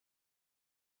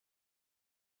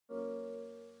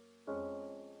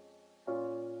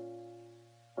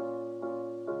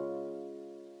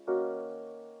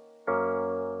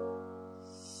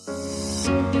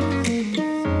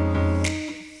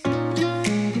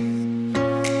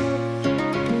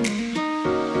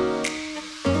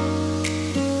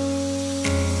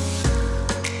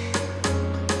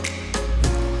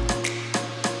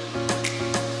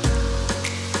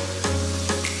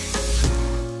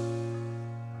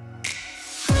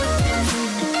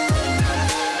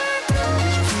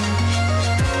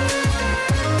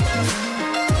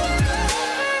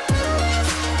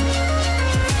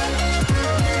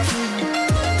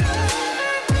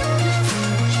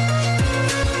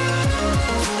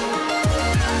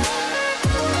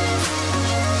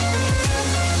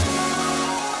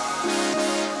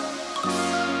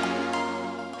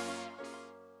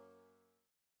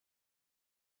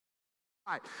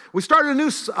We started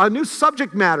a new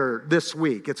subject matter this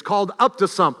week. It's called Up to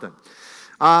Something.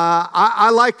 I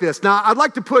like this. Now, I'd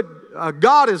like to put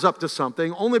God is up to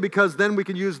something, only because then we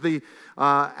can use the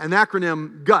an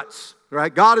acronym GUTS,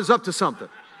 right? God is up to something.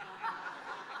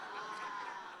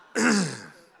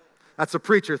 That's a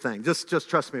preacher thing. Just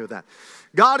trust me with that.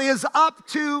 God is up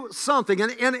to something.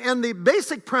 And the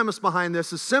basic premise behind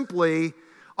this is simply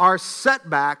our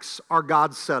setbacks are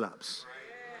God's setups.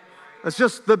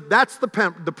 That's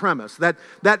the premise. That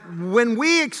when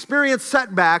we experience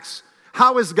setbacks,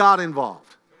 how is God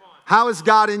involved? How is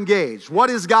God engaged? What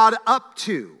is God up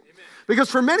to? Because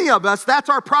for many of us, that's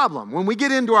our problem. When we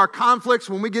get into our conflicts,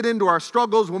 when we get into our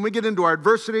struggles, when we get into our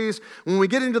adversities, when we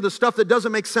get into the stuff that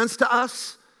doesn't make sense to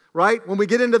us, right? When we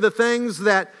get into the things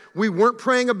that we weren't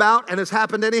praying about and it's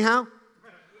happened anyhow,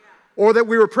 or that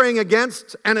we were praying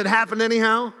against and it happened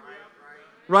anyhow,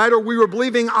 right? Or we were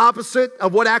believing opposite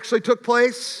of what actually took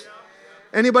place.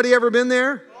 Anybody ever been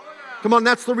there? Come on,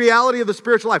 that's the reality of the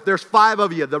spiritual life. There's 5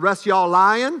 of you. The rest of y'all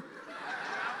lying?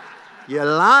 You're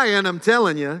lying, I'm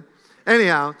telling you.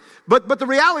 Anyhow, but the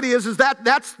reality is that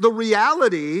that's the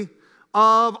reality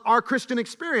of our Christian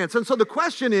experience. And so the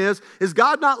question is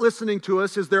God not listening to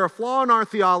us? Is there a flaw in our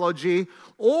theology?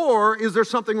 Or is there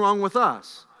something wrong with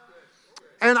us?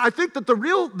 And I think that the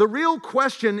real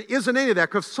question isn't any of that,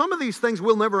 because some of these things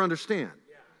we'll never understand,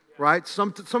 right?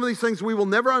 Some of these things we will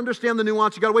never understand the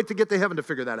nuance. You got to wait to get to heaven to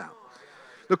figure that out.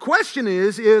 The question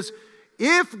is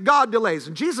if God delays,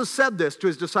 and Jesus said this to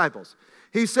his disciples.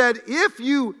 He said,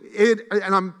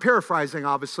 and I'm paraphrasing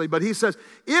obviously, but he says,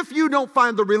 if you don't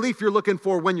find the relief you're looking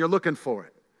for when you're looking for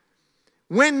it,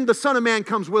 when the Son of Man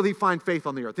comes, will he find faith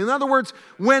on the earth? In other words,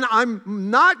 when I'm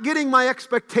not getting my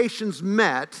expectations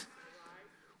met,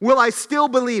 will I still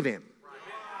believe him?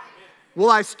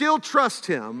 Will I still trust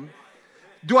him?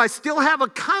 Do I still have a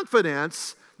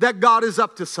confidence that God is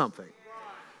up to something?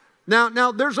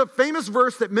 Now, there's a famous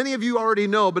verse that many of you already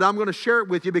know, but I'm going to share it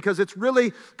with you because it's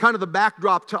really kind of the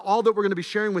backdrop to all that we're going to be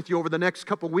sharing with you over the next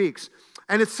couple weeks.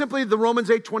 And it's simply the Romans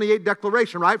 8:28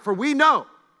 declaration, right? For we know.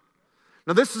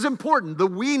 Now, this is important. The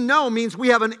we know means we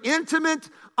have an intimate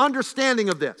understanding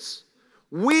of this.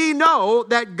 We know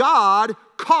that God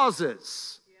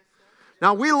causes.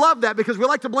 Now, we love that because we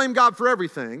like to blame God for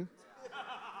everything.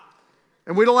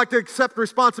 And we don't like to accept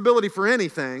responsibility for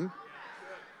anything.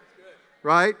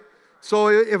 Right? So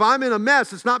if I'm in a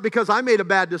mess, it's not because I made a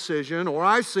bad decision or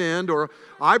I sinned or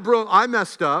I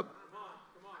messed up,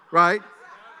 right?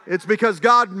 It's because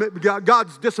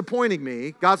God's disappointing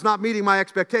me. God's not meeting my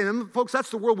expectations. And folks,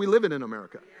 that's the world we live in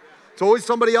America. It's always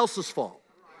somebody else's fault.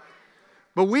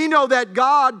 But we know that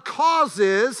God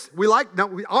causes,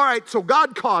 all right, so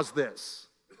God caused this.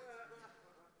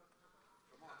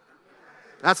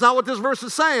 That's not what this verse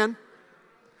is saying.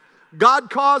 God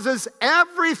causes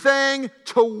everything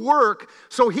to work.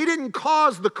 So he didn't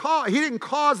cause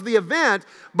the event,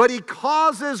 but he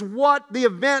causes what the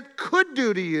event could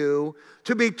do to you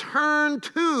to be turned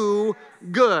to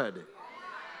good.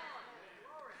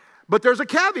 But there's a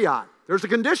caveat. There's a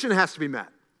condition that has to be met.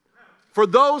 For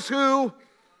those who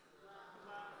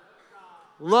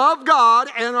love God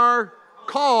and are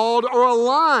called or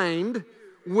aligned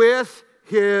with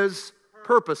his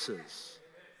purposes.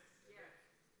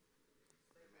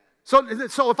 So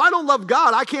if I don't love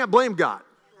God, I can't blame God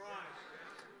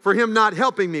for him not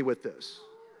helping me with this.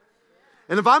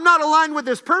 And if I'm not aligned with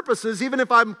his purposes, even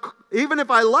if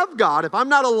I love God, if I'm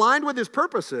not aligned with his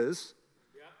purposes,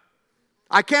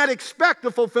 I can't expect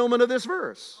the fulfillment of this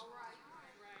verse.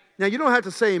 Now, you don't have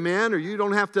to say amen, or you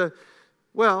don't have to,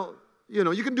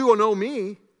 you can do an oh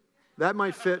me. That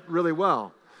might fit really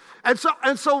well. And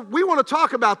so we want to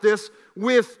talk about this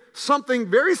with something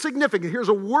very significant. Here's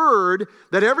a word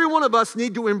that every one of us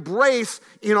need to embrace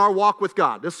in our walk with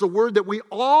God. This is a word that we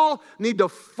all need to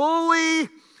fully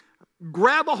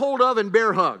grab a hold of and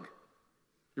bear hug.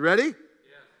 You ready? Yes.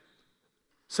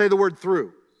 Say the word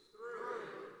through.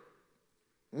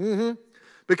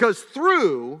 Because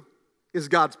through is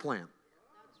God's plan.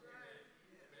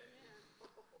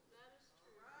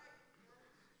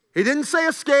 He didn't say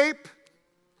escape.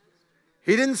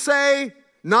 He didn't say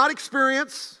not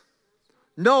experience.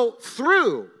 No,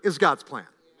 through is God's plan.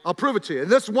 I'll prove it to you. And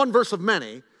this is one verse of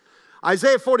many.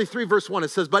 Isaiah 43 verse 1, it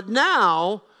says, but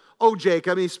now, O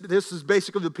Jacob, this is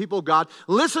basically the people of God,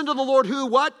 listen to the Lord who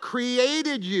what?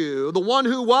 Created you. The one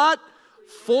who what?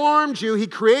 Formed you. He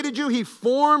created you. He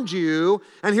formed you.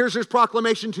 And here's his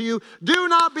proclamation to you. Do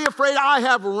not be afraid. I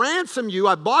have ransomed you.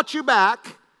 I bought you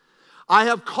back. I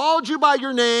have called you by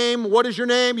your name. What is your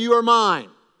name? You are mine.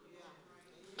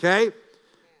 Okay?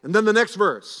 And then the next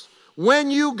verse.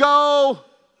 When you go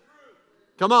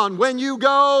Come on, when you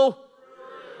go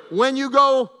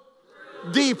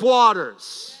deep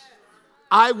waters,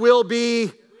 I will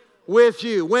be with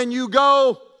you. When you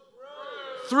go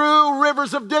through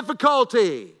rivers of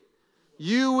difficulty,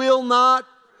 you will not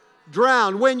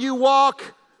drown. When you walk,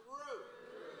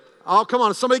 oh, come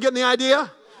on, is somebody getting the idea?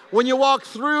 When you walk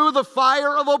through the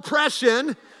fire of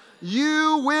oppression,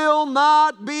 you will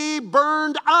not be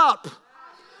burned up.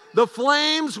 The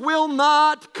flames will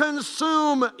not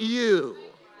consume you.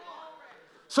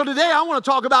 So today I want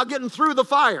to talk about getting through the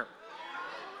fire.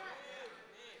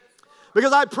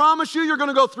 Because I promise you, you're going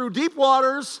to go through deep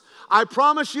waters. I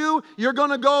promise you, you're going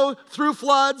to go through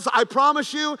floods. I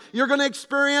promise you, you're going to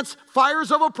experience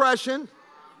fires of oppression.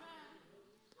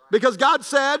 Because God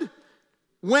said,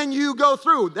 when you go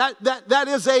through, that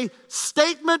is a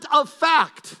statement of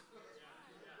fact.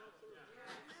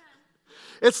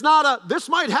 It's not a, this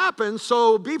might happen,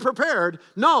 so be prepared.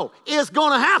 No, it's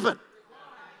going to happen.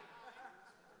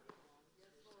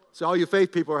 So all you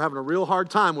faith people are having a real hard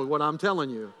time with what I'm telling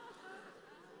you.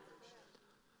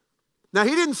 Now,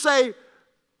 he didn't say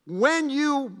when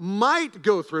you might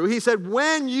go through. He said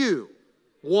when you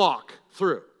walk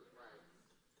through.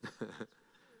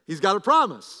 He's got a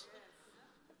promise.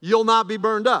 You'll not be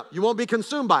burned up. You won't be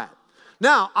consumed by it.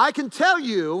 Now, I can tell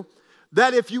you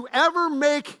that if you ever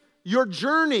make your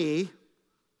journey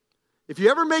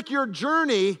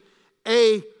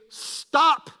a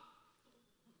stop,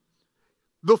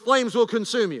 the flames will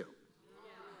consume you.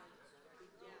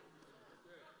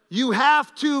 You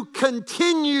have to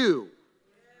continue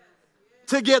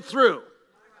to get through.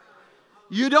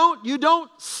 You don't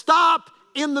stop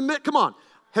in the mid. Come on.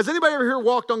 Has anybody ever here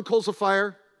walked on coals of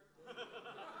fire?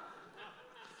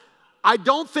 I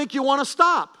don't think you want to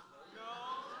stop.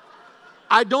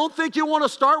 I don't think you want to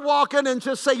start walking and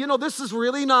just say, you know, this is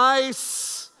really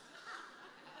nice.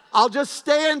 I'll just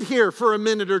stand here for a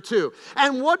minute or two.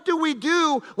 And what do we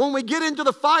do when we get into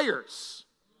the fires?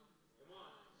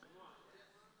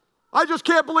 I just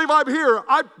can't believe I'm here.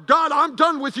 God, I'm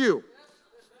done with you.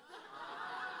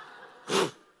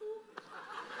 And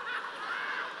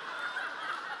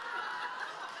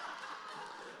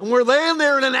we're laying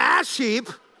there in an ash heap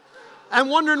and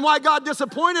wondering why God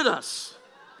disappointed us.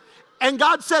 And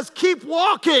God says, keep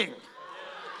walking.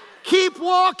 Keep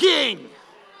walking.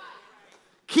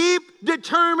 Keep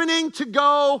determining to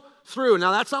go through.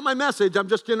 Now, that's not my message. I'm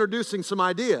just introducing some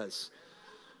ideas.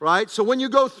 Right? So when you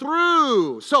go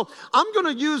through, so I'm going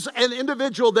to use an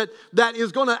individual that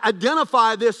is going to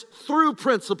identify this through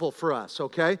principle for us,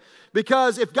 okay?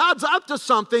 Because if God's up to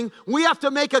something, we have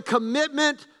to make a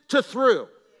commitment to through.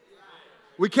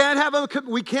 We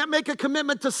can't make a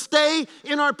commitment to stay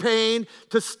in our pain,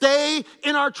 to stay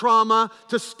in our trauma,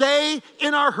 to stay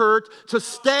in our hurt, to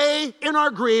stay in our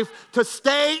grief, to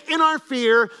stay in our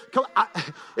fear.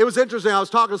 It was interesting. I was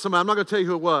talking to somebody. I'm not going to tell you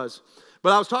who it was.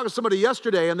 But I was talking to somebody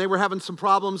yesterday, and they were having some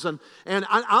problems, and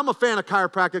I'm a fan of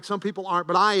chiropractic. Some people aren't,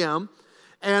 but I am.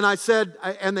 And I said,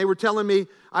 and they were telling me,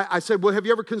 I said, well, have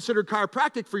you ever considered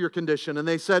chiropractic for your condition? And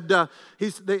they said,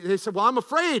 they said, well, I'm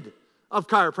afraid of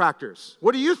chiropractors.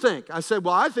 What do you think? I said,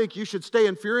 well, I think you should stay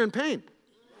in fear and pain.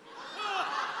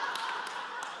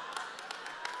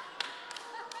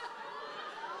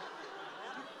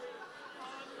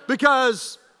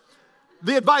 Because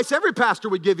the advice every pastor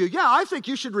would give you, yeah, I think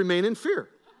you should remain in fear.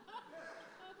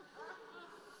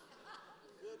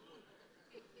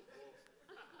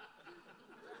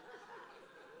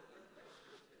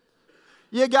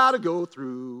 You got to go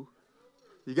through.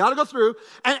 You got to go through.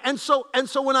 And so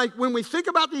when we think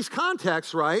about these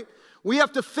contexts, right, we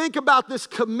have to think about this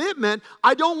commitment.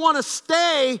 I don't want to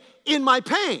stay in my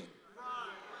pain.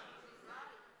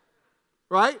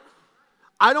 Right?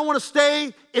 I don't want to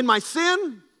stay in my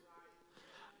sin.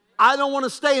 I don't want to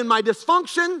stay in my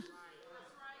dysfunction.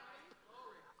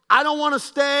 I don't want to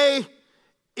stay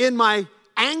in my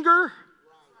anger.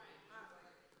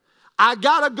 I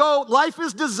gotta go. Life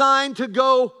is designed to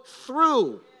go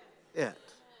through it.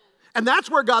 And that's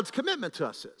where God's commitment to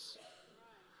us is.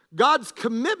 God's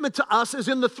commitment to us is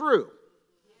in the through,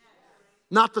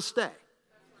 not the stay.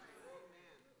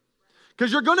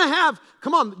 Because you're going to have,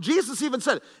 come on, Jesus even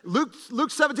said it.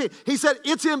 Luke 17, he said,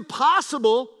 it's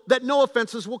impossible that no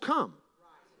offenses will come.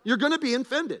 You're going to be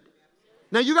offended.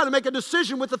 Now you got to make a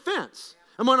decision with offense.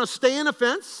 Am I going to stay in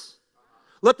offense?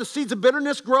 Let the seeds of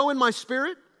bitterness grow in my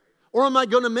spirit? Or am I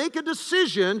going to make a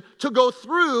decision to go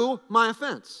through my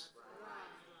offense?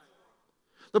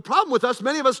 The problem with us,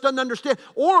 many of us don't understand,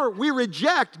 or we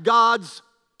reject God's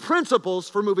principles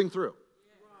for moving through.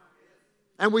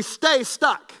 And we stay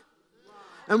stuck.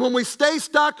 And when we stay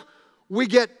stuck, We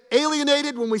get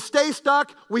alienated when we stay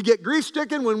stuck. We get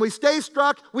grief-stricken when we stay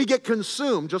stuck. We get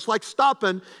consumed, just like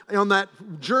stopping on that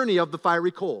journey of the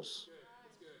fiery coals.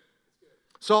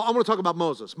 So I'm going to talk about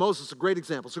Moses. Moses is a great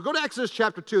example. So go to Exodus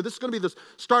chapter 2. This is going to be the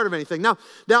start of anything. Now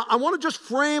I want to just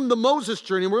frame the Moses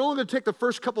journey. We're only going to take the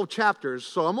first couple of chapters.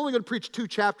 So I'm only going to preach 2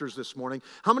 chapters this morning.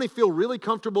 How many feel really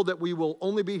comfortable that we will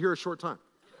only be here a short time?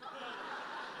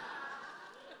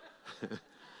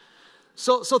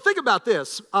 So think about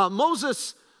this.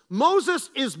 Moses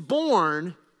is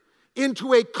born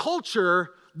into a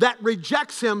culture that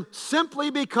rejects him simply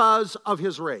because of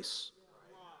his race.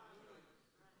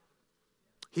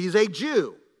 He's a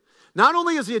Jew. Not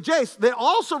only is he a Jew, they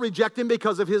also reject him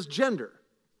because of his gender.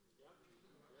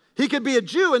 He could be a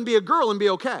Jew and be a girl and be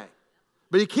okay.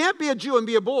 But he can't be a Jew and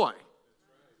be a boy.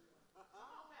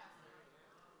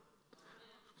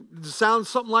 Does it sound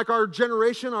something like our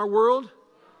generation, our world?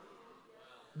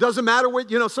 Doesn't matter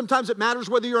what, sometimes it matters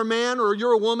whether you're a man or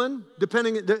you're a woman,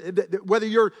 depending whether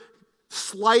you're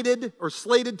slighted or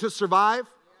slated to survive.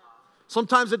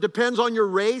 Sometimes it depends on your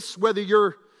race, whether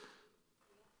you're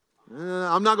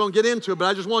I'm not going to get into it, but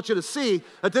I just want you to see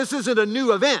that this isn't a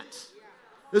new event.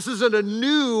 This isn't a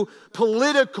new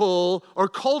political or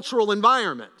cultural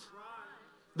environment.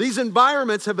 These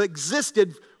environments have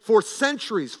existed for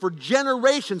centuries, for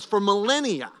generations, for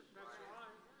millennia.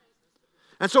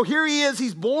 And so here he is,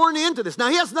 he's born into this. Now,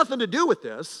 he has nothing to do with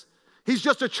this. He's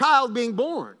just a child being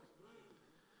born.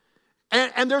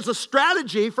 And there's a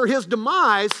strategy for his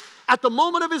demise at the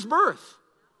moment of his birth.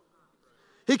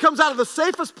 He comes out of the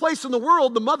safest place in the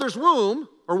world, the mother's womb,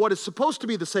 or what is supposed to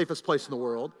be the safest place in the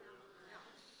world.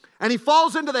 And he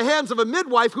falls into the hands of a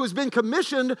midwife who has been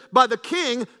commissioned by the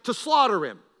king to slaughter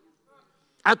him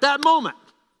at that moment.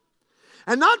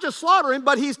 And not just slaughter him,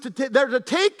 but he's there to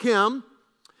take him,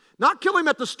 not kill him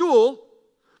at the stool,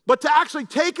 but to actually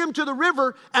take him to the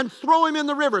river and throw him in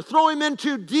the river, throw him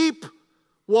into deep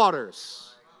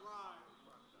waters.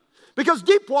 Because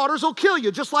deep waters will kill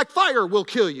you, just like fire will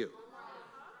kill you.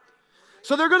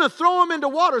 So they're going to throw him into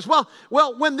waters. Well,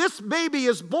 when this baby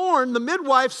is born, the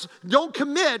midwives don't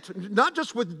commit, not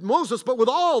just with Moses, but with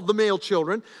all the male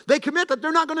children. They commit that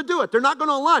they're not going to do it. They're not going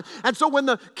to align. And so when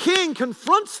the king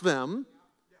confronts them,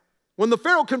 when the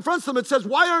Pharaoh confronts them and says,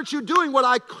 why aren't you doing what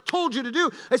I told you to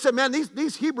do? They said, man,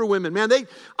 these Hebrew women, man,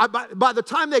 by the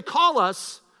time they call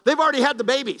us, they've already had the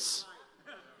babies.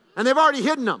 And they've already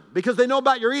hidden them because they know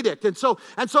about your edict. And so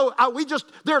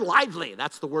they're lively.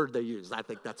 That's the word they use. I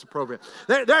think that's appropriate.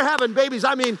 They're having babies.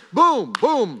 I mean, boom,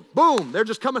 boom, boom. They're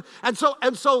just coming. And so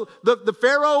the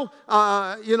Pharaoh,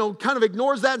 kind of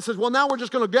ignores that and says, well, now we're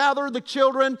just going to gather the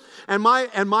children and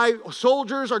my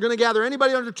soldiers are going to gather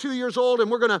anybody under 2 years old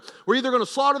and we're either going to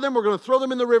slaughter them, we're going to throw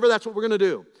them in the river. That's what we're going to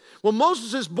do. Well,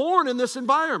 Moses is born in this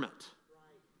environment.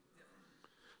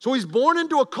 So he's born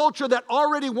into a culture that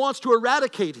already wants to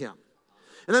eradicate him.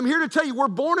 And I'm here to tell you, we're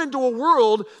born into a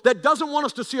world that doesn't want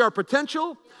us to see our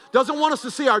potential, doesn't want us to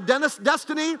see our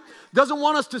destiny, doesn't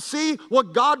want us to see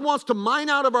what God wants to mine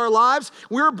out of our lives.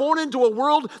 We're born into a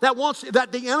world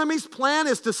that the enemy's plan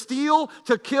is to steal,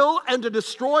 to kill, and to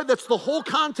destroy. That's the whole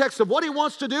context of what he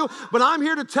wants to do. But I'm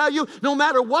here to tell you, no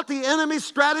matter what the enemy's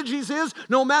strategies is,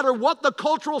 no matter what the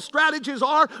cultural strategies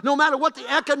are, no matter what the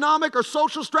economic or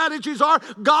social strategies are,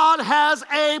 God has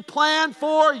a plan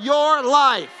for your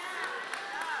life.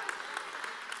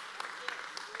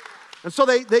 And so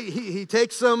he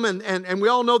takes them, and we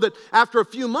all know that after a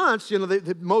few months,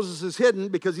 Moses is hidden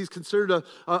because he's considered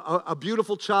a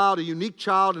beautiful child, a unique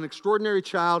child, an extraordinary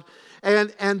child.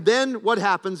 And then what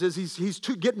happens is he's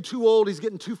getting too old, he's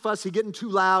getting too fussy, getting too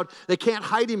loud. They can't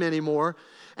hide him anymore.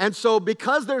 And so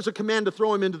because there's a command to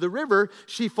throw him into the river,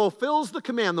 she fulfills the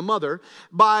command, the mother,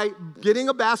 by getting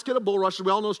a basket of bulrushes.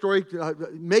 We all know the story,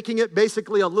 making it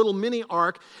basically a little mini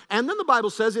ark. And then the Bible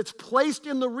says it's placed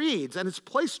in the reeds, and it's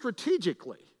placed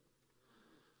strategically.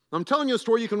 I'm telling you a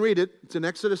story, you can read it. It's in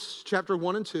Exodus chapter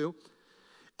 1 and 2.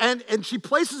 And she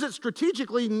places it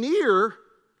strategically near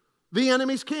the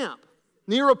enemy's camp,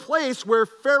 near a place where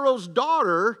Pharaoh's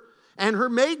daughter and her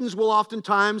maidens will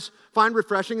oftentimes find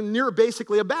refreshing, and near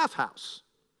basically a bathhouse.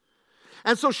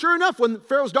 And so sure enough, when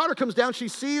Pharaoh's daughter comes down, she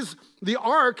sees the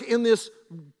ark in this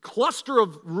cluster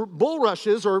of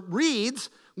bulrushes or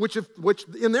reeds, which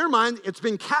in their mind, it's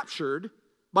been captured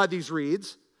by these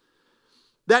reeds,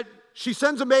 that she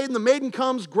sends a maiden. The maiden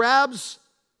comes, grabs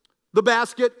the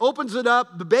basket, opens it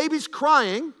up. The baby's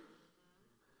crying,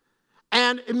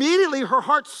 and immediately her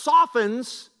heart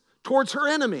softens towards her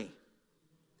enemy.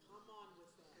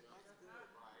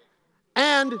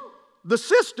 And the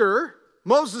sister,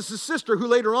 Moses' sister, who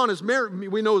later on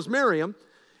we know as Miriam,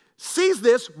 sees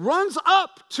this, runs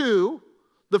up to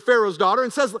the Pharaoh's daughter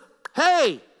and says,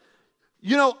 hey,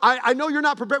 you know, I know you're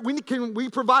not prepared. Can we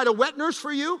provide a wet nurse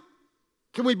for you?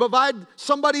 Can we provide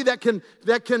somebody that can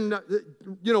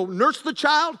nurse the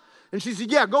child? And she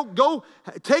said, yeah, go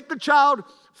take the child,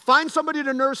 find somebody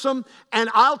to nurse him, and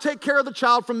I'll take care of the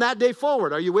child from that day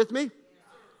forward. Are you with me?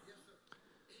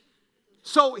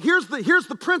 So here's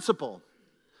the principle.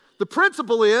 The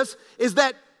principle is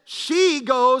that she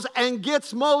goes and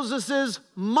gets Moses'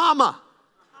 mama.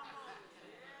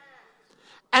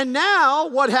 And now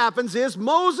what happens is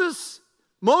Moses'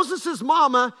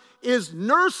 mama is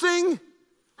nursing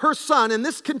her son, and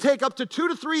this can take up to 2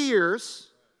 to 3 years,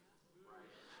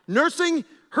 nursing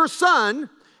her son,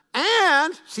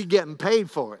 and she's getting paid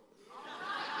for it.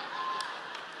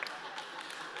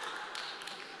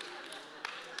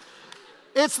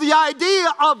 It's the idea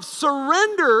of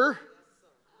surrender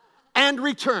and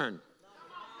return.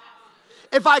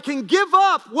 If I can give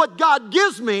up what God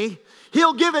gives me,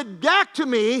 He'll give it back to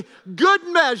me, good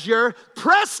measure,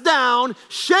 pressed down,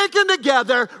 shaken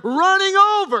together, running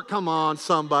over. Come on,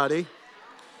 somebody.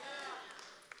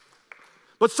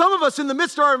 But some of us in the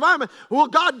midst of our environment, well,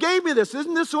 God gave me this.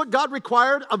 Isn't this what God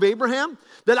required of Abraham?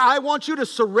 That I want you to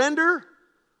surrender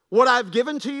what I've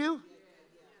given to you?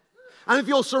 And if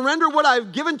you'll surrender what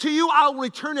I've given to you, I'll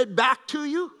return it back to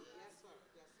you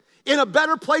in a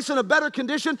better place, in a better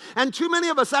condition. And too many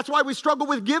of us, that's why we struggle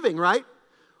with giving, right?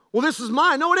 Well, this is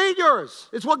mine. No, it ain't yours.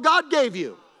 It's what God gave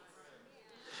you.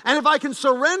 And if I can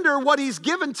surrender what He's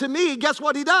given to me, guess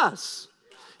what He does?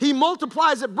 He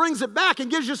multiplies it, brings it back,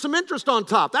 and gives you some interest on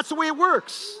top. That's the way it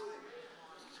works.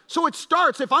 So it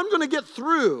starts, if I'm going to get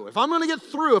through, if I'm going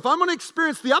to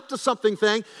experience the up to something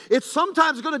thing, it's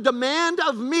sometimes going to demand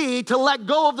of me to let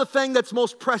go of the thing that's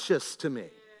most precious to me.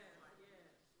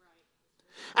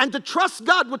 And to trust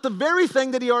God with the very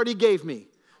thing that He already gave me.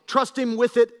 Trust Him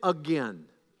with it again.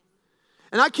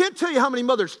 And I can't tell you how many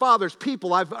mothers, fathers,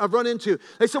 people I've run into.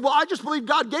 They say, well, I just believe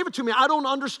God gave it to me. I don't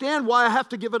understand why I have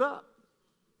to give it up.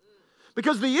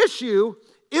 Because the issue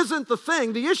isn't the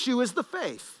thing. The issue is the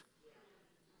faith.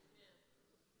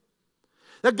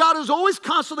 That God is always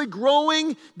constantly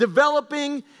growing,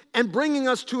 developing, and bringing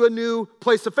us to a new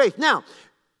place of faith.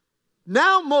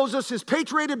 Now Moses is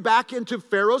patriated back into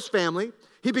Pharaoh's family.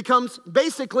 He becomes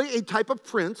basically a type of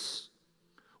prince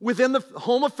within the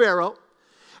home of Pharaoh.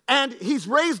 And he's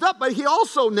raised up, but he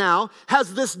also now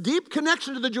has this deep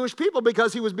connection to the Jewish people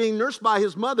because he was being nursed by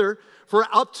his mother for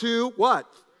up to,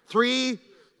 3-4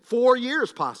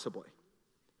 years possibly.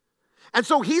 And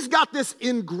so he's got this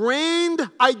ingrained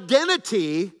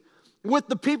identity with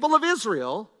the people of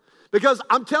Israel because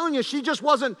I'm telling you, she just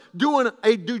wasn't doing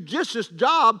a judicious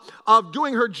job of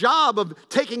doing her job of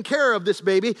taking care of this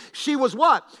baby. She was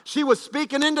what? She was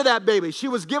speaking into that baby. She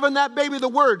was giving that baby the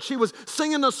word. She was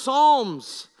singing the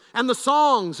psalms and the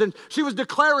songs, and she was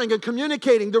declaring and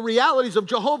communicating the realities of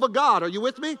Jehovah God. Are you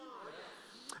with me?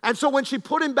 And so when she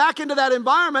put him back into that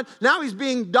environment, now he's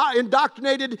being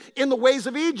indoctrinated in the ways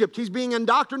of Egypt. He's being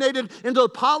indoctrinated into the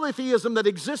polytheism that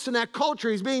exists in that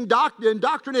culture. He's being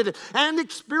indoctrinated and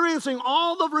experiencing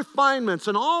all the refinements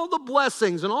and all the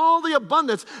blessings and all the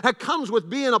abundance that comes with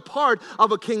being a part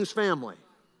of a king's family.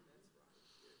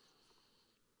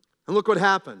 And look what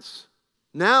happens.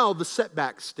 Now the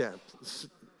setback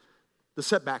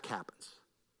happens.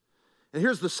 And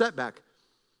here's the setback.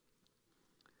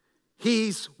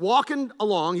 He's walking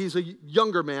along. He's a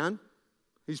younger man.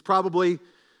 He's probably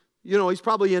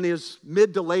in his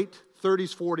mid to late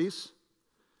 30s, 40s.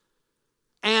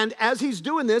 And as he's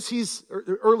doing this, he's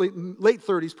late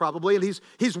 30s probably, and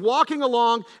he's walking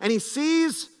along and he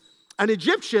sees an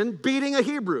Egyptian beating a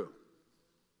Hebrew.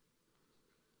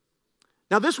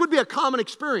 Now, this would be a common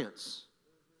experience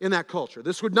in that culture.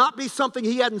 This would not be something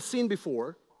he hadn't seen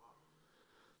before.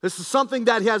 This is something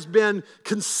that has been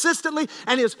consistently,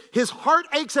 and his heart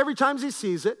aches every time he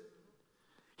sees it.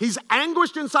 He's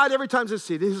anguished inside every time he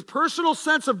sees it. His personal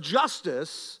sense of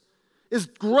justice is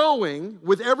growing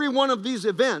with every one of these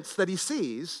events that he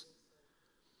sees.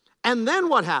 And then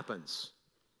what happens?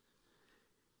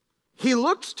 He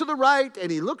looks to the right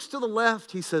and he looks to the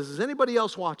left. He says, is anybody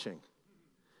else watching?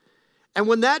 And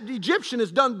when that Egyptian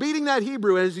is done beating that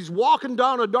Hebrew, as he's walking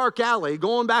down a dark alley,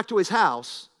 going back to his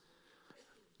house,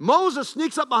 Moses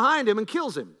sneaks up behind him and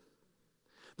kills him.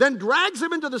 Then drags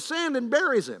him into the sand and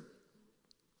buries him.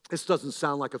 This doesn't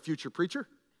sound like a future preacher.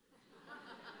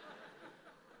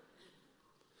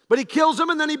 But he kills him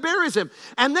and then he buries him.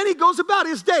 And then he goes about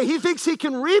his day. He thinks he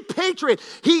can repatriate.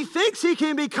 He thinks he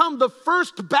can become the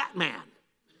first Batman.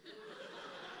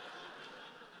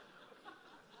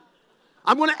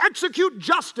 I'm going to execute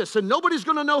justice and nobody's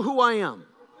going to know who I am.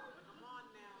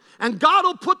 And God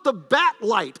will put the bat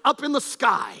light up in the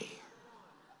sky,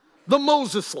 the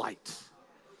Moses light.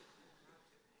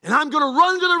 And I'm going to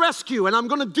run to the rescue, and I'm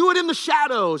going to do it in the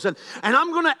shadows, and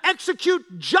I'm going to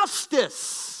execute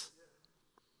justice.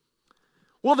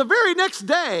 Well, the very next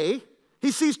day, he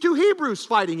sees two Hebrews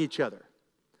fighting each other.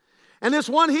 And this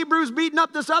one Hebrew's beating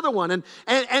up this other one,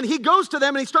 and he goes to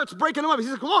them and he starts breaking them up. He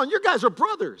says, come on, you guys are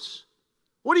brothers.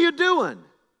 What are you doing?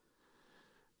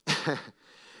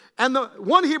 And the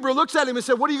one Hebrew looks at him and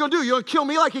said, what are you going to do? You going to kill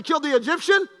me like you killed the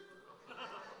Egyptian?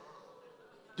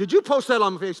 Did you post that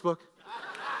on Facebook?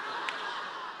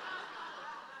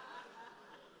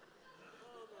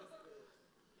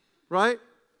 Right?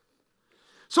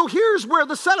 So here's where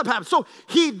the setup happens. So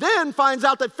he then finds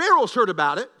out that Pharaoh's heard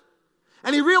about it,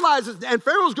 and he realizes, and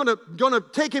Pharaoh's gonna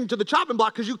take him to the chopping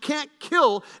block because you can't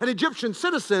kill an Egyptian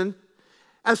citizen,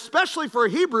 especially for a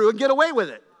Hebrew, and get away with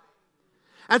it.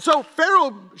 And so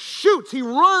Pharaoh shoots, he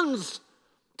runs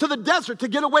to the desert to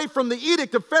get away from the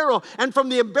edict of Pharaoh and from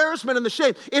the embarrassment and the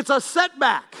shame. It's a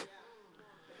setback.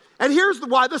 And here's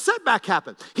why the setback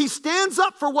happened. He stands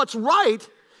up for what's right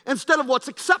instead of what's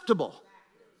acceptable.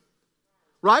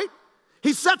 Right?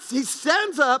 He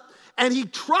stands up and he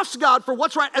trusts God for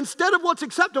what's right instead of what's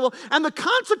acceptable, and the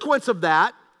consequence of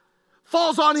that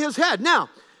falls on his head. Now,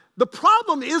 the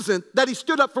problem isn't that he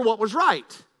stood up for what was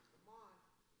right.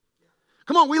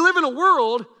 Come on, we live in a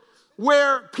world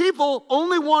where people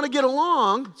only want to get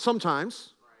along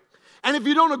sometimes, and if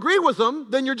you don't agree with them,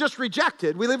 then you're just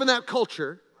rejected. We live in that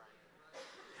culture.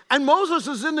 And Moses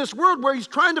is in this world where he's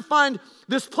trying to find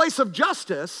this place of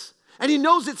justice, and he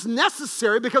knows it's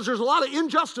necessary because there's a lot of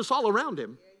injustice all around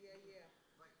him.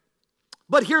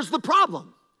 But here's the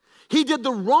problem. He did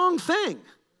the wrong thing,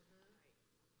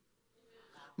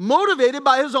 motivated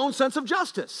by his own sense of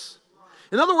justice.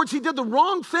 In other words, he did the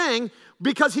wrong thing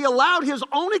because he allowed his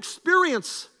own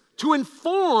experience to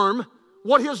inform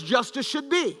what his justice should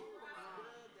be.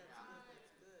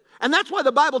 And that's why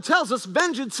the Bible tells us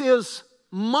vengeance is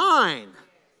mine.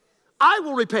 I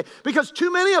will repay. Because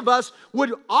too many of us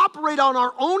would operate on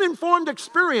our own informed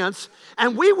experience,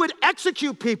 and we would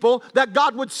execute people that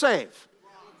God would save.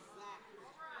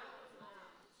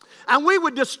 And we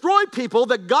would destroy people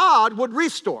that God would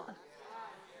restore.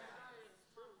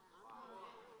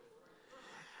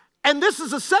 And this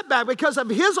is a setback because of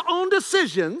his own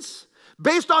decisions,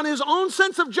 based on his own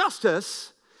sense of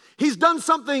justice. He's done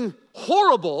something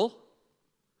horrible,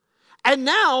 and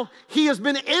now he has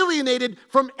been alienated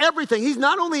from everything. He's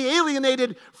not only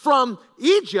alienated from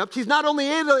Egypt, he's not only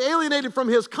alienated from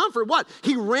his comfort. What?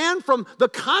 He ran from the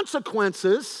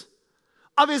consequences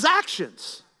of his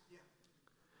actions.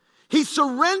 He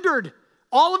surrendered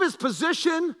all of his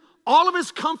position, all of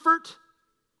his comfort.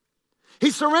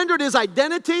 He surrendered his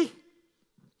identity.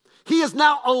 He is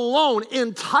now alone,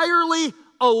 entirely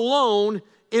alone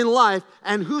in life.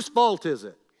 And whose fault is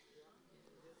it?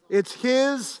 It's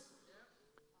his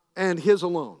and his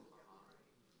alone.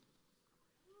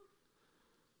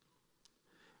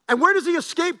 And where does he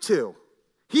escape to?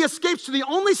 He escapes to the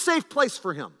only safe place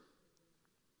for him.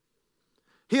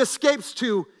 He escapes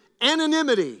to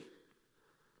anonymity,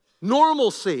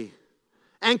 normalcy,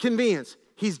 and convenience.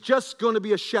 He's just going to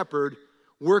be a shepherd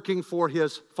working for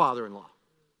his father-in-law.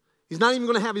 He's not even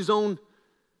going to have his own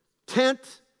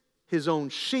tent, his own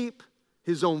sheep,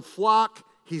 his own flock.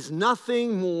 He's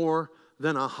nothing more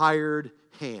than a hired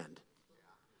hand.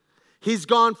 He's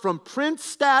gone from prince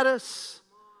status,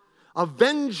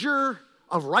 avenger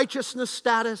of righteousness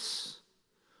status,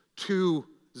 to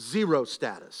zero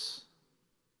status.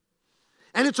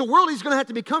 And it's a world he's going to have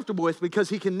to be comfortable with because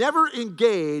he can never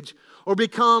engage or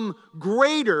become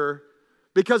greater,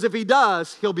 because if he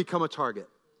does, he'll become a target.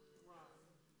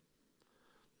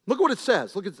 Look what it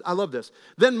says. I love this.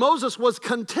 Then Moses was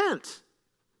content.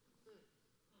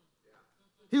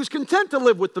 He was content to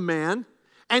live with the man,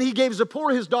 and he gave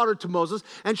Zipporah his daughter to Moses,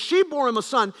 and she bore him a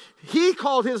son. He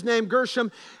called his name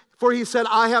Gershom, for he said,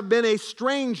 I have been a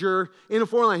stranger in a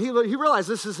foreign land. He realized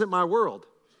this isn't my world.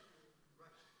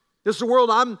 This is a world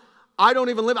I don't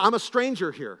even live in. I'm a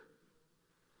stranger here.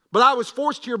 But I was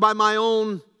forced here by my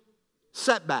own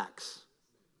setbacks.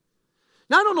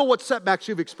 Now, I don't know what setbacks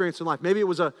you've experienced in life. Maybe it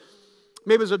was a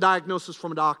diagnosis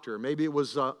from a doctor. Maybe it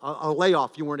was a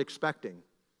layoff you weren't expecting.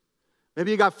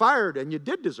 Maybe you got fired and you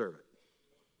did deserve it.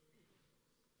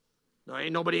 No,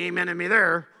 ain't nobody amening me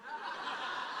there.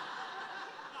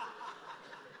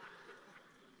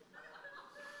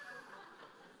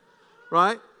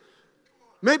 Right?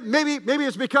 Maybe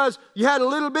it's because you had a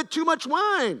little bit too much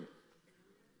wine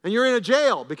and you're in a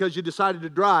jail because you decided to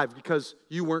drive because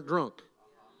you weren't drunk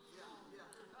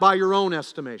by your own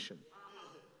estimation.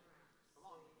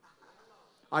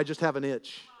 I just have an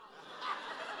itch.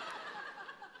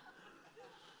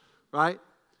 Right?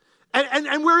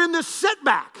 And we're in this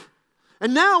setback.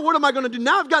 And now what am I going to do?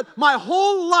 Now I've got, my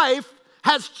whole life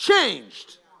has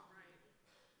changed.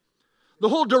 The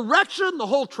whole direction, the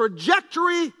whole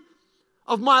trajectory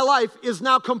of my life is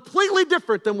now completely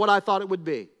different than what I thought it would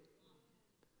be.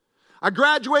 I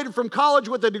graduated from college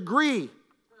with a degree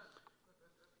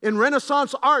in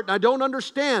Renaissance art, and I don't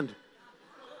understand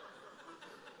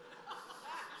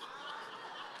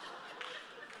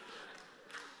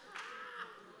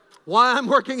why I'm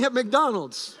working at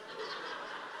McDonald's.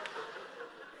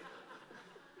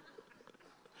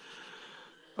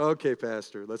 Okay,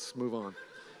 Pastor, let's move on.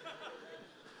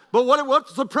 But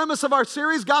what's the premise of our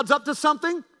series? God's up to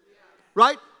something,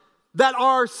 right? That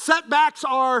our setbacks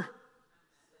are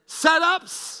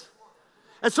setups.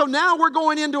 And so now we're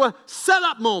going into a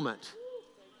setup moment.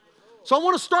 So I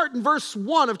want to start in verse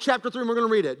 1 of chapter 3, and we're going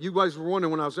to read it. You guys were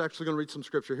wondering when I was actually going to read some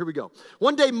scripture. Here we go.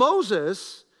 One day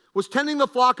Moses was tending the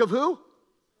flock of who?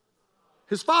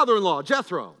 His father-in-law,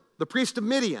 Jethro, the priest of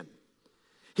Midian.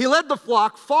 He led the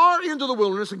flock far into the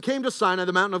wilderness and came to Sinai,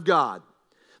 the mountain of God.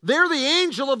 There the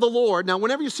angel of the Lord, now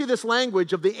whenever you see this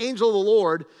language of the angel of the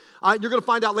Lord, you're going to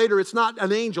find out later it's not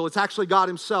an angel, it's actually God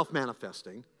himself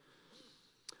manifesting,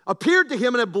 appeared to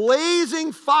him in a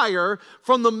blazing fire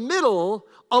from the middle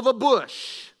of a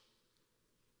bush.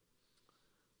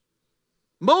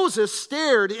 Moses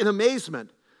stared in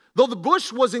amazement. Though the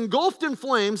bush was engulfed in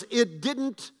flames, it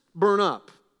didn't burn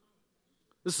up.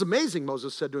 This is amazing,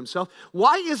 Moses said to himself.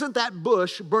 Why isn't that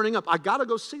bush burning up? I got to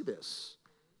go see this.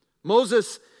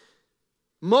 Moses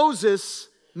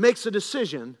makes a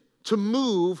decision to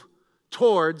move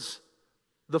towards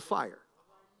the fire.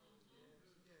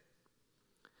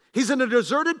 He's in a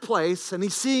deserted place and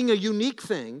he's seeing a unique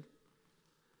thing.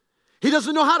 He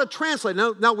doesn't know how to translate.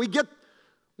 Now we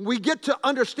get to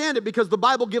understand it because the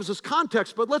Bible gives us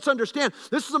context, but let's understand,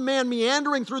 this is a man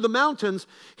meandering through the mountains.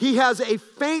 He has a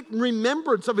faint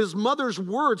remembrance of his mother's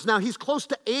words. Now, he's close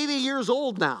to 80 years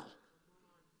old now.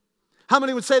 How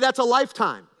many would say that's a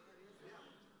lifetime?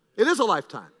 It is a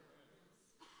lifetime.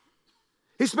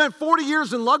 He spent 40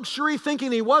 years in luxury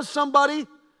thinking he was somebody.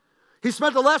 He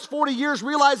spent the last 40 years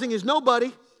realizing he's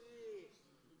nobody.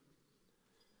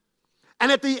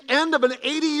 And at the end of an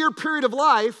 80-year period of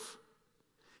life,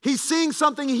 he's seeing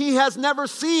something he has never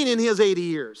seen in his 80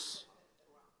 years.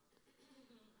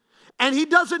 And he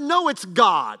doesn't know it's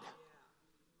God.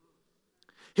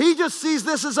 He just sees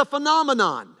this as a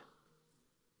phenomenon.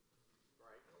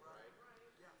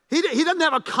 He doesn't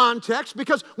have a context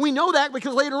because we know that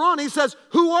because later on he says,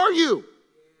 who are you?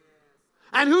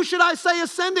 And who should I say is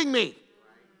sending me?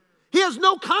 He has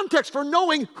no context for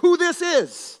knowing who this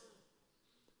is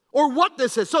or what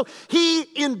this is. So he,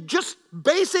 in just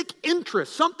basic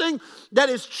interest, something that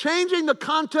is changing the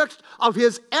context of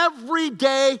his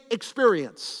everyday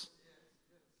experience.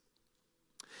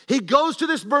 He goes to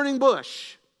this burning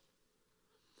bush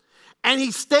and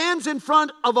he stands in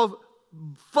front of a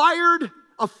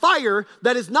fire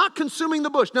that is not consuming the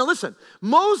bush. Now listen,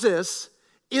 Moses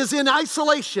is in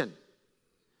isolation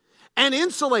and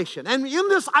insulation. And in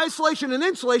this isolation and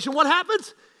insulation, what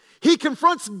happens? He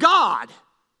confronts God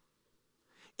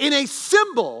in a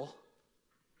symbol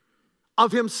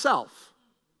of himself,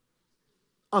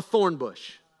 a thorn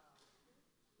bush.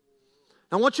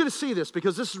 Now, I want you to see this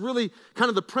because this is really kind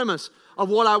of the premise of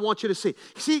what I want you to see.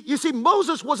 You see,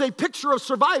 Moses was a picture of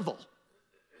survival.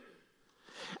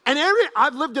 And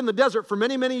I've lived in the desert for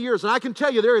many, many years, and I can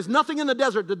tell you there is nothing in the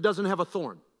desert that doesn't have a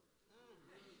thorn.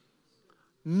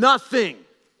 Nothing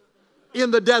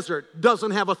in the desert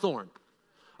doesn't have a thorn.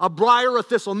 A briar, a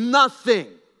thistle, nothing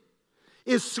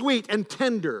is sweet and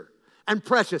tender and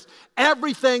precious.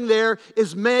 Everything there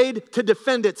is made to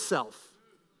defend itself.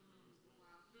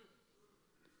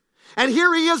 And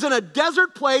here he is in a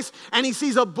desert place, and he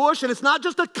sees a bush, and it's not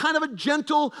just a kind of a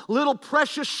gentle little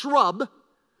precious shrub.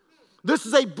 This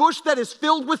is a bush that is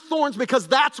filled with thorns because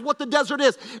that's what the desert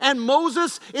is. And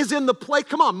Moses is in the place.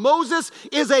 Come on, Moses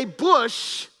is a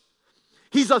bush.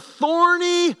 He's a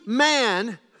thorny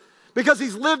man because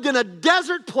he's lived in a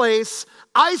desert place,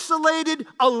 isolated,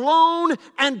 alone,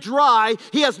 and dry.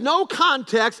 He has no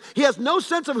context. He has no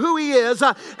sense of who he is.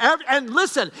 And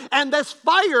listen, and this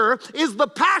fire is the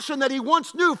passion that he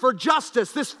once knew for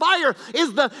justice. This fire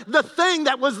is the thing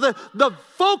that was the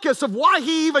focus of why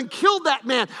he even killed that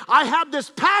man. I have this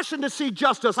passion to see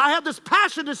justice. I have this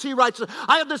passion to see righteousness.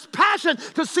 I have this passion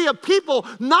to see a people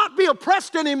not be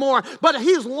oppressed anymore. But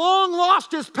he's long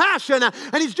lost his passion,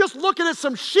 and he's just looking at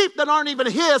some sheep that aren't even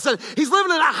his, and he's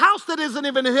living in a house that isn't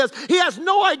even his. He has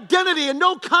no identity and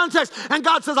no context, and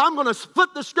God says, I'm going to flip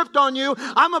the script on you.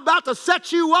 I'm about to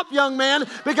set you up, young man,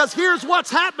 because here's what's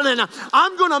happening.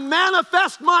 I'm going to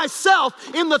manifest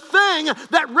myself in the thing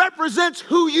that represents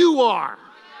who you are.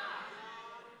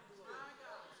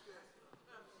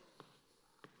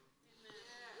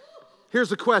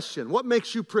 Here's a question. What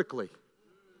makes you prickly?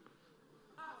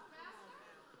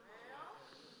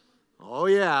 Oh,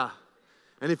 yeah.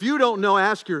 And if you don't know,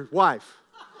 ask your wife.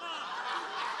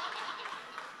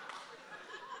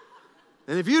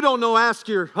 And if you don't know, ask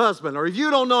your husband. Or if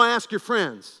you don't know, ask your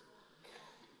friends.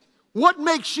 What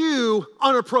makes you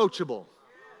unapproachable?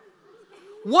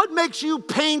 What makes you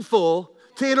painful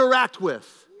to interact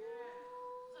with?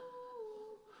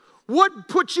 What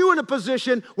puts you in a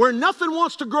position where nothing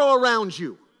wants to grow around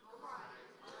you?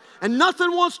 And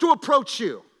nothing wants to approach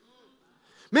you?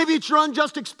 Maybe it's your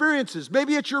unjust experiences.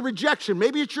 Maybe it's your rejection.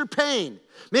 Maybe it's your pain.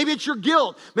 Maybe it's your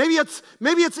guilt. Maybe it's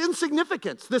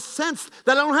insignificance, this sense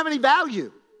that I don't have any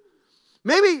value.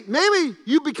 Maybe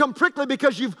you become prickly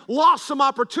because you've lost some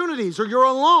opportunities, or you're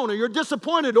alone, or you're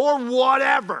disappointed, or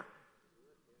whatever.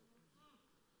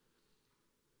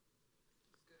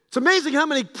 It's amazing how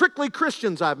many prickly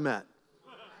Christians I've met.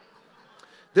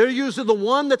 They're usually the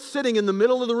one that's sitting in the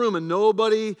middle of the room and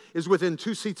nobody is within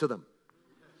 2 seats of them.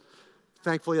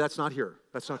 Thankfully, that's not here.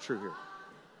 That's not true here.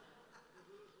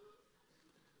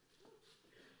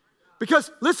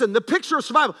 Because, listen, the picture of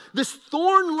survival, this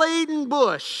thorn-laden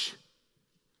bush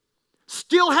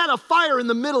still had a fire in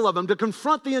the middle of them to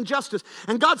confront the injustice.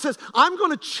 And God says, I'm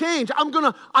going to change. I'm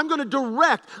going to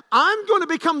direct. I'm going to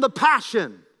become the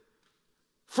passion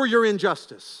for your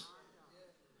injustice.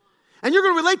 And you're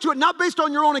going to relate to it not based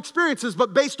on your own experiences,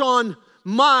 but based on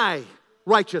my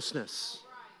righteousness.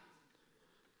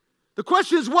 The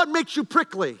question is, what makes you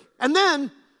prickly? And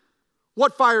then,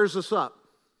 what fires us up?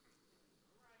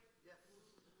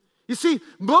 You see,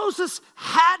 Moses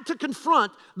had to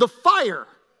confront the fire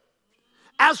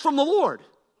as from the Lord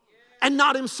and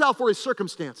not himself or his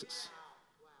circumstances.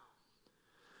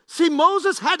 See,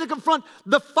 Moses had to confront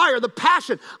the fire, the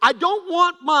passion. I don't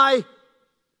want my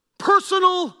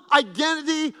personal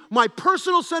identity, my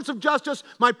personal sense of justice,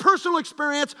 my personal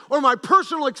experience, or my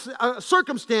personal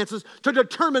circumstances to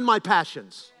determine my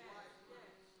passions.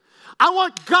 I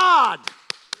want God.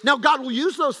 Now, God will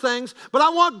use those things, but I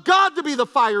want God to be the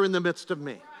fire in the midst of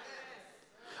me.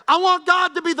 I want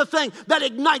God to be the thing that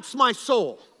ignites my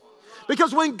soul.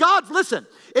 Because when God, listen,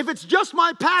 if it's just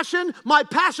my passion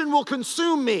will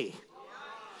consume me.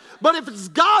 But if it's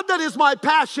God that is my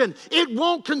passion, it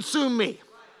won't consume me.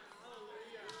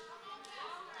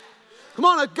 Come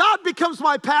on, if God becomes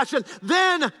my passion,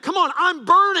 then, come on, I'm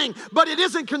burning, but it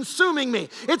isn't consuming me.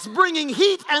 It's bringing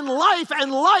heat and life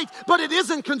and light, but it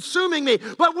isn't consuming me.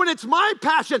 But when it's my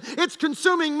passion, it's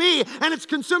consuming me, and it's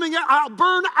consuming it, I'll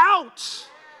burn out.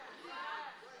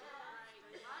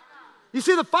 You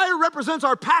see, the fire represents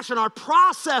our passion, our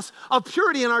process of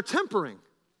purity and our tempering.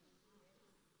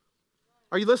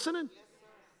 Are you listening?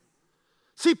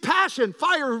 See, passion,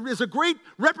 fire is a great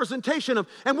representation of,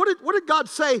 and what did God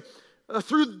say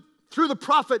through the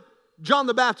prophet John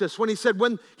the Baptist when he said,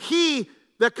 when he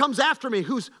that comes after me,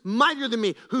 who's mightier than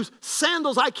me, whose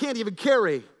sandals I can't even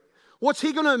carry, what's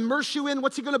he going to immerse you in?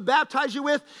 What's he going to baptize you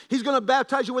with? He's going to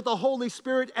baptize you with the Holy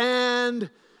Spirit and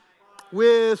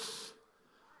with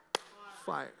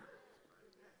fire.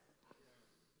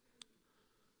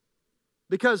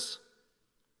 Because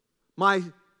my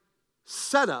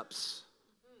setups,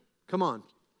 come on,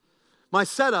 my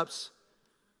setups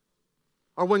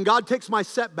are when God takes my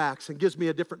setbacks and gives me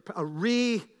a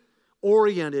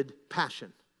reoriented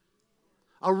passion,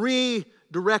 a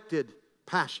redirected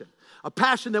passion, a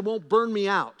passion that won't burn me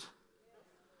out,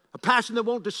 a passion that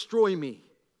won't destroy me.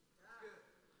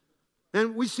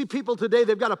 And we see people today,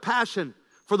 they've got a passion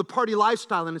for the party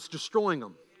lifestyle and it's destroying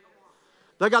them.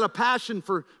 They got a passion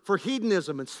for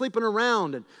hedonism and sleeping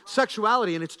around and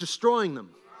sexuality and it's destroying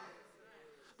them.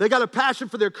 They got a passion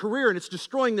for their career and it's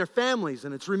destroying their families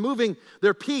and it's removing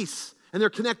their peace and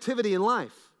their connectivity in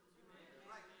life.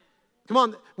 Come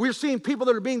on, we're seeing people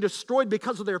that are being destroyed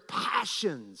because of their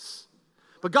passions.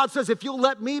 But God says, if you'll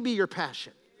let me be your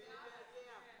passion.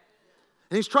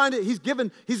 And he's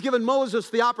given Moses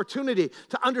the opportunity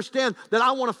to understand that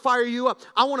I want to fire you up.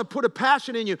 I want to put a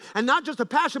passion in you. And not just a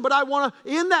passion, but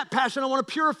in that passion, I want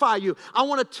to purify you. I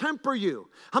want to temper you.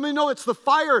 How many know it's the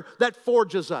fire that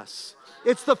forges us?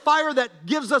 It's the fire that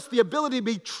gives us the ability to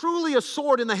be truly a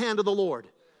sword in the hand of the Lord.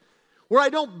 Where I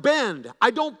don't bend,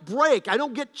 I don't break, I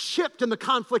don't get chipped in the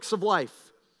conflicts of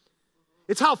life.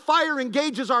 It's how fire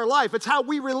engages our life. It's how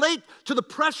we relate to the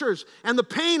pressures and the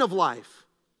pain of life.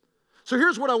 So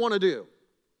here's what I want to do.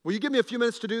 Will you give me a few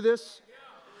minutes to do this?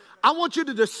 I want you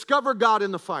to discover God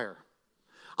in the fire.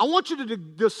 I want you to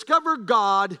discover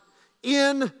God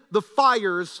in the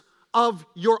fires of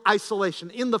your isolation,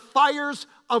 in the fires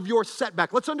of your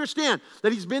setback. Let's understand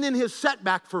that he's been in his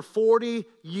setback for 40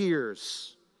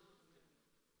 years.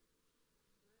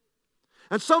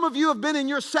 And some of you have been in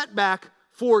your setback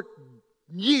for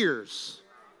years.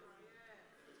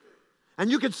 And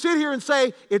you can sit here and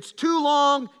say, it's too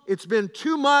long, it's been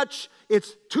too much,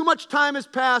 it's too much time has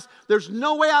passed, there's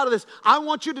no way out of this. I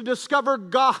want you to discover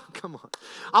God, come on.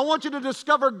 I want you to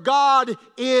discover God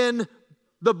in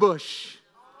the bush.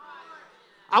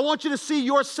 I want you to see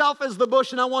yourself as the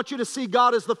bush, and I want you to see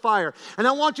God as the fire. And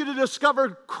I want you to discover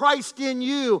Christ in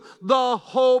you, the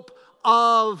hope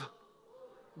of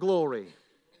glory.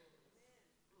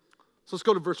 So let's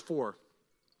go to verse 4.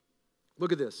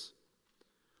 Look at this.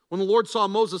 When the Lord saw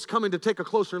Moses coming to take a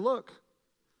closer look,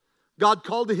 God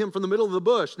called to him from the middle of the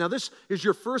bush. Now this is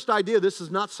your first idea. This is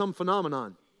not some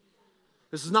phenomenon.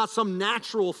 This is not some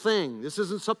natural thing. This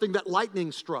isn't something that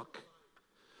lightning struck.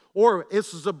 Or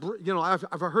this is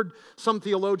I've heard some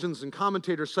theologians and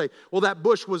commentators say, well, that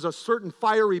bush was a certain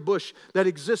fiery bush that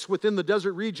exists within the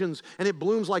desert regions and it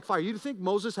blooms like fire. You think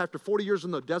Moses, after 40 years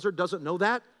in the desert, doesn't know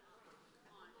that?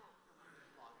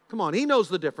 Come on, he knows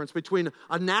the difference between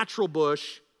a natural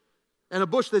bush and a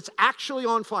bush that's actually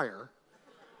on fire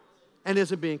and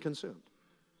isn't being consumed.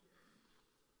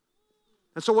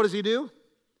 And so what does he do?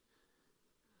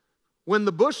 When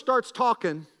the bush starts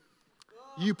talking,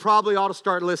 you probably ought to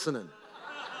start listening.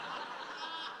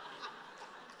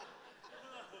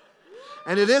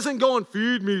 And it isn't going,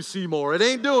 feed me, Seymour. It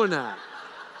ain't doing that.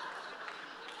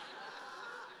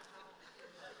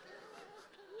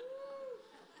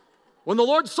 When the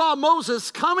Lord saw Moses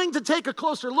coming to take a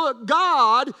closer look,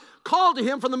 God called to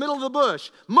him from the middle of the bush,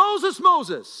 Moses,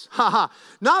 Moses.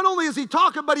 Not only is he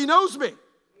talking, but he knows me.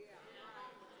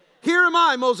 Here am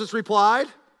I, Moses replied.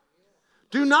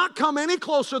 Do not come any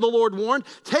closer, the Lord warned.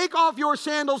 Take off your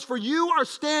sandals, for you are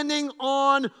standing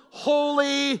on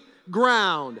holy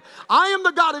ground. I am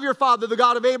the God of your father, the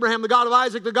God of Abraham, the God of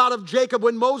Isaac, the God of Jacob.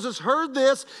 When Moses heard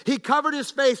this, he covered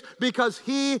his face because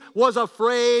he was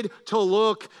afraid to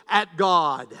look at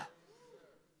God.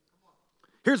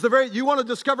 You want to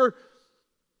discover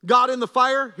God in the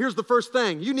fire? Here's the first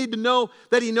thing. You need to know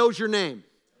that he knows your name.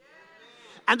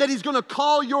 And that he's going to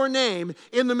call your name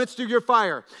in the midst of your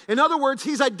fire. In other words,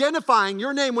 he's identifying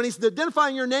your name. When he's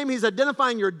identifying your name, he's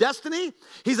identifying your destiny.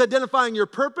 He's identifying your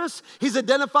purpose. He's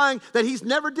identifying that he's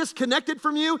never disconnected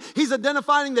from you. He's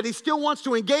identifying that he still wants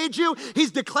to engage you.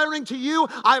 He's declaring to you,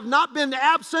 I have not been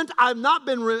absent. I have not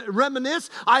been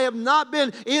reminisced. I have not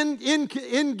been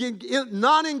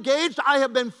non-engaged. I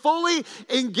have been fully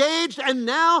engaged. And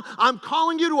now I'm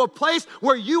calling you to a place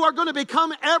where you are going to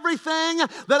become everything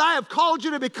that I have called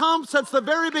you to become since the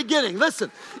very beginning.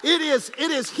 Listen, it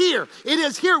is here. It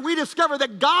is here we discover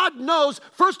that God knows,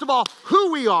 first of all,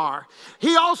 who we are.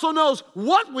 He also knows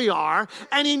what we are,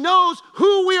 and he knows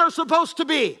who we are supposed to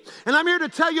be. And I'm here to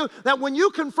tell you that when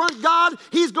you confront God,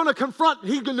 he's going to confront,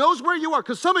 he knows where you are.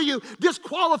 Because some of you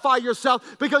disqualify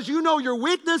yourself because you know your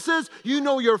weaknesses, you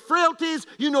know your frailties,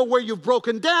 you know where you've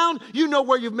broken down, you know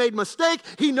where you've made mistake.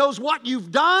 He knows what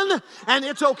you've done, and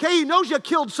it's okay. He knows you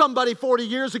killed somebody 40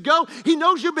 years ago. He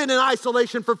knows you've been in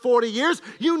isolation for 40 years.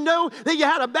 You know that you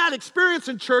had a bad experience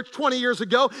in church 20 years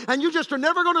ago, and you just are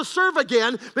never going to serve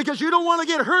again because you don't want to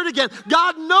get hurt again.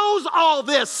 God knows all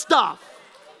this stuff.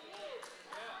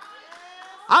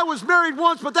 I was married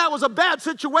once, but that was a bad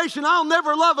situation. I'll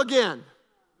never love again.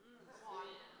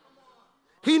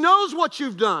 He knows what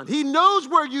you've done. He knows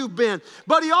where you've been.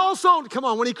 But he also, come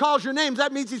on, when he calls your names,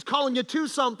 that means he's calling you to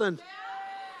something.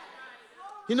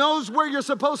 He knows where you're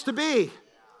supposed to be.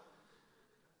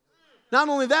 Not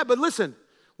only that, but listen,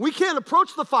 we can't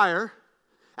approach the fire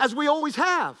as we always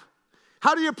have.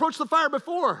 How do you approach the fire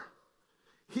before?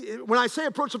 When I say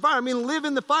approach the fire, I mean live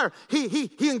in the fire. He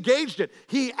engaged it.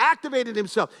 He activated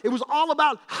himself. It was all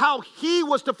about how he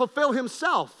was to fulfill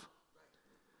himself.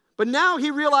 But now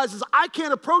he realizes, I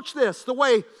can't approach this the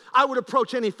way I would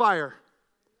approach any fire.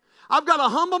 I've got to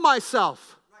humble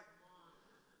myself.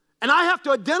 And I have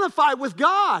to identify with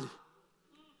God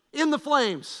in the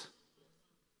flames.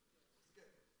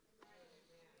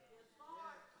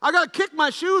 I got to kick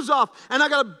my shoes off and I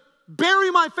got to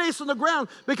bury my face on the ground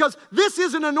because this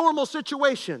isn't a normal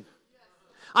situation.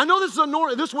 I know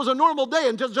this was a normal day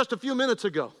until just a few minutes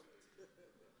ago.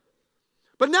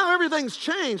 But now everything's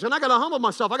changed, and I got to humble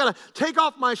myself. I got to take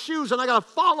off my shoes, and I got to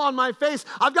fall on my face.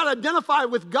 I've got to identify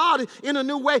with God in a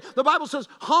new way. The Bible says,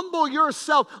 humble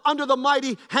yourself under the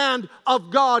mighty hand of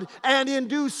God, and in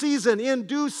due season, in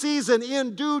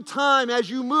due time, as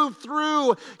you move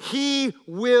through, He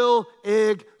will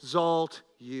exalt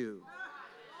you.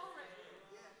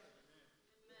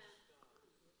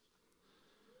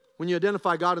 When you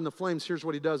identify God in the flames, here's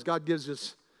what He does. God gives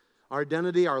us our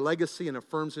identity, our legacy, and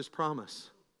affirms His promise.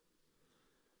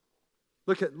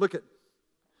 Look at.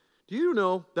 Do you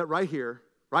know that right here,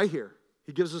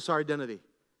 He gives us our identity.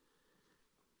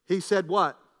 He said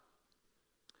what?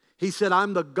 He said,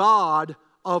 I'm the God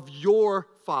of your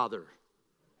father.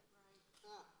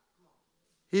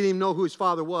 He didn't even know who his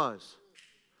father was.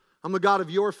 I'm the God of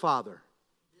your father.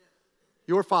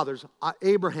 Your fathers,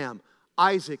 Abraham,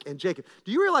 Isaac, and Jacob.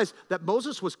 Do you realize that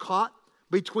Moses was caught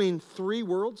between three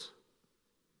worlds?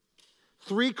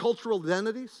 Three cultural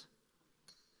identities?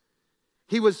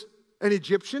 He was an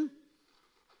Egyptian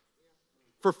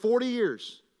for 40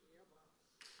 years.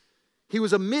 He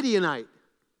was a Midianite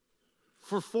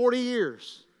for 40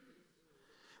 years.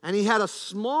 And he had a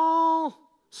small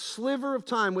sliver of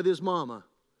time with his mama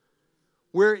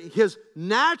where his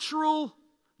natural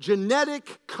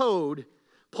genetic code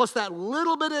plus that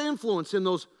little bit of influence in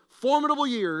those formidable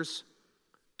years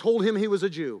told him he was a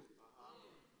Jew.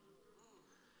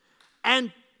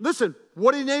 And listen,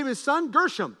 what did he name his son?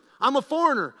 Gershom. I'm a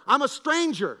foreigner. I'm a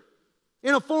stranger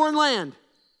in a foreign land.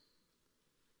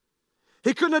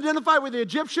 He couldn't identify with the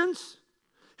Egyptians.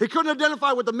 He couldn't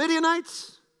identify with the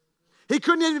Midianites. He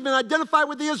couldn't even identify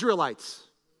with the Israelites.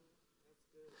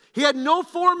 He had no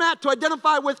format to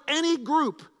identify with any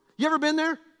group. You ever been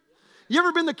there? You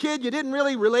ever been the kid, you didn't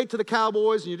really relate to the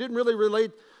cowboys, and you didn't really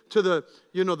relate to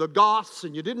the goths,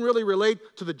 and you didn't really relate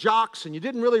to the jocks, and you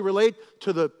didn't really relate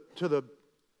to the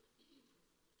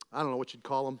I don't know what you'd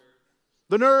call them.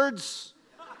 The nerds.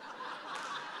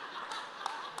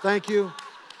 Thank you.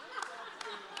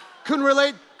 Couldn't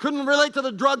relate to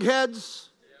the drug heads.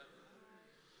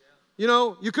 You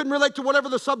know, you couldn't relate to whatever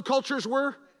the subcultures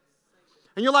were.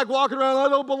 And you're like walking around, I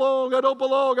don't belong.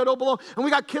 And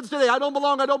we got kids today, I don't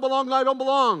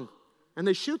belong. And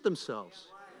they shoot themselves.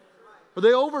 Or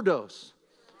they overdose.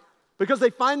 Because they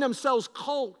find themselves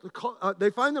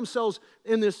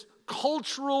in this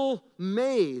cultural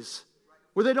maze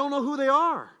where they don't know who they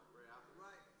are.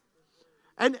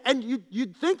 And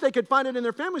you'd think they could find it in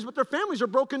their families, but their families are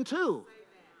broken too.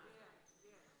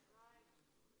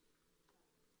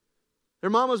 Their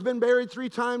mama's been buried 3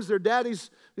 times. Their daddy's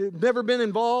never been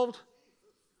involved.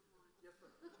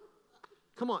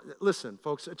 Come on, listen,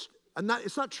 folks. It's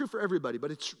not true for everybody,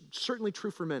 but it's certainly true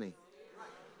for many.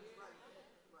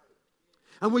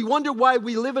 And we wonder why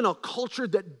we live in a culture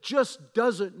that just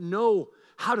doesn't know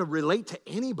how to relate to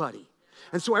anybody.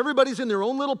 And so everybody's in their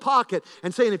own little pocket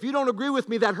and saying, if you don't agree with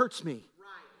me, that hurts me.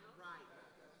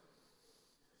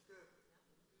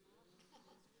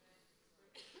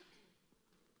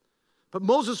 But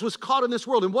Moses was caught in this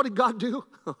world. And what did God do?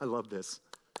 I love this.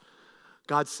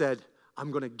 God said,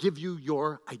 I'm going to give you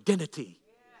your identity.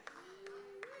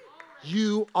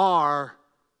 You are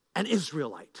an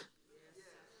Israelite.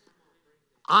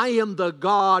 I am the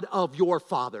God of your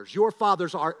fathers. Your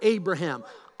fathers are Abraham,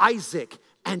 Isaac,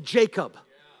 and Jacob.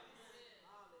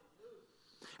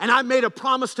 And I made a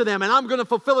promise to them, and I'm going to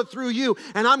fulfill it through you.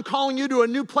 And I'm calling you to a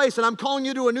new place, and I'm calling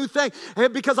you to a new thing.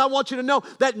 And because I want you to know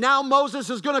that now Moses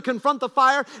is going to confront the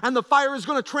fire, and the fire is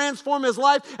going to transform his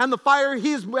life. And the fire,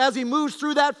 as he moves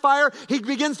through that fire, he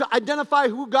begins to identify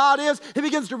who God is. He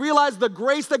begins to realize the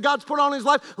grace that God's put on his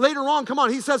life. Later on, come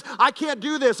on, he says, I can't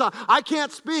do this. I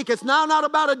can't speak. It's now not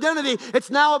about identity.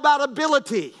 It's now about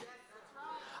ability.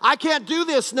 I can't do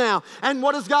this now. And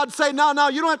what does God say? No,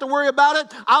 you don't have to worry about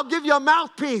it. I'll give you a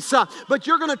mouthpiece. But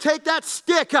you're going to take that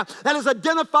stick that has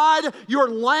identified your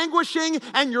languishing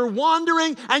and your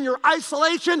wandering and your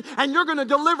isolation, and you're going to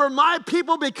deliver my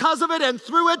people because of it and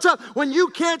through it. When you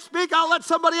can't speak, I'll let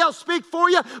somebody else speak for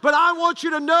you. But I want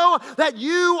you to know that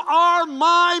you are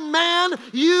my man.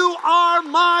 You are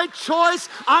my choice.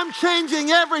 I'm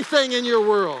changing everything in your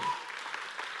world.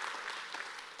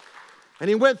 And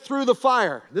he went through the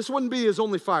fire. This wouldn't be his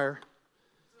only fire.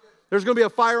 There's going to be a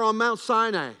fire on Mount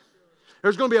Sinai.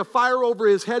 There's going to be a fire over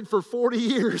his head for 40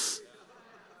 years.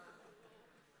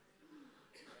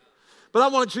 But I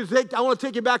want to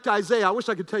take you back to Isaiah. I wish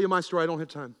I could tell you my story. I don't have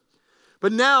time.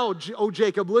 But now, O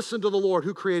Jacob, listen to the Lord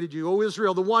who created you. O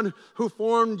Israel, the one who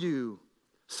formed you,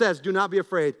 says, do not be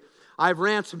afraid. I've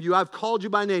ransomed you. I've called you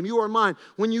by name. You are mine.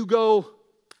 When you go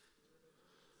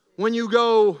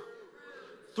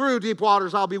through deep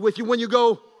waters, I'll be with you. When you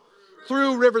go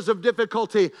through rivers of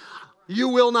difficulty, you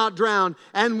will not drown.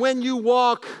 And when you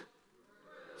walk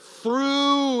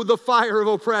through the fire of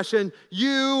oppression,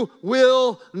 you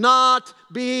will not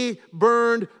be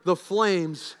burned. The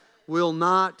flames will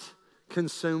not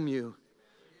consume you.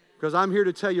 Because I'm here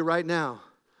to tell you right now,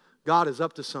 God is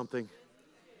up to something.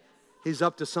 He's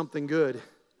up to something good.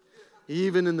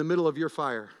 Even in the middle of your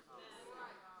fire,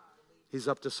 He's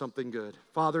up to something good.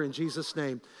 Father, in Jesus'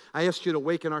 name, I ask you to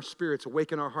awaken our spirits,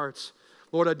 awaken our hearts.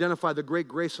 Lord, identify the great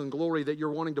grace and glory that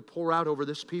you're wanting to pour out over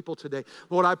this people today.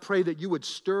 Lord, I pray that you would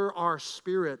stir our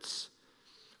spirits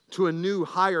to a new,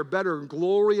 higher, better,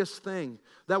 glorious thing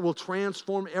that will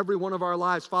transform every one of our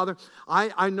lives. Father,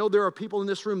 I know there are people in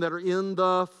this room that are in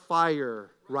the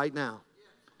fire right now.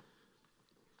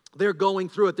 They're going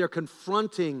through it. They're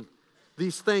confronting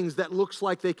these things that looks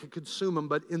like they could consume them,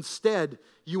 but instead,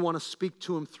 you want to speak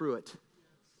to them through it.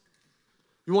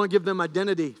 You want to give them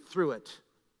identity through it.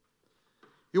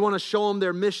 You want to show them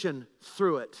their mission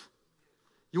through it.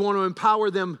 You want to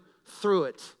empower them through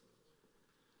it.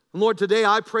 And Lord, today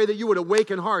I pray that you would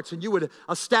awaken hearts and you would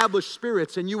establish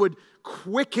spirits and you would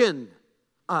quicken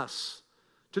us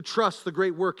to trust the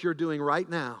great work you're doing right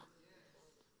now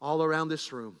all around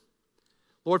this room.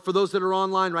 Lord, for those that are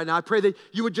online right now, I pray that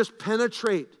you would just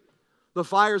penetrate the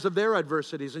fires of their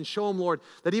adversities and show them, Lord,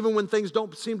 that even when things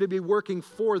don't seem to be working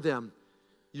for them,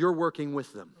 you're working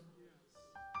with them.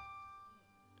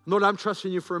 Lord, I'm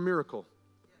trusting you for a miracle.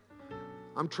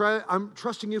 I'm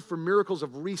trusting you for miracles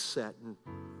of reset and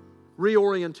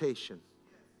reorientation,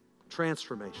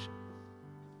 transformation,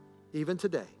 even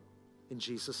today, in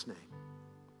Jesus' name.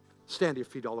 Stand to your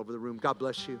feet all over the room. God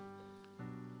bless you.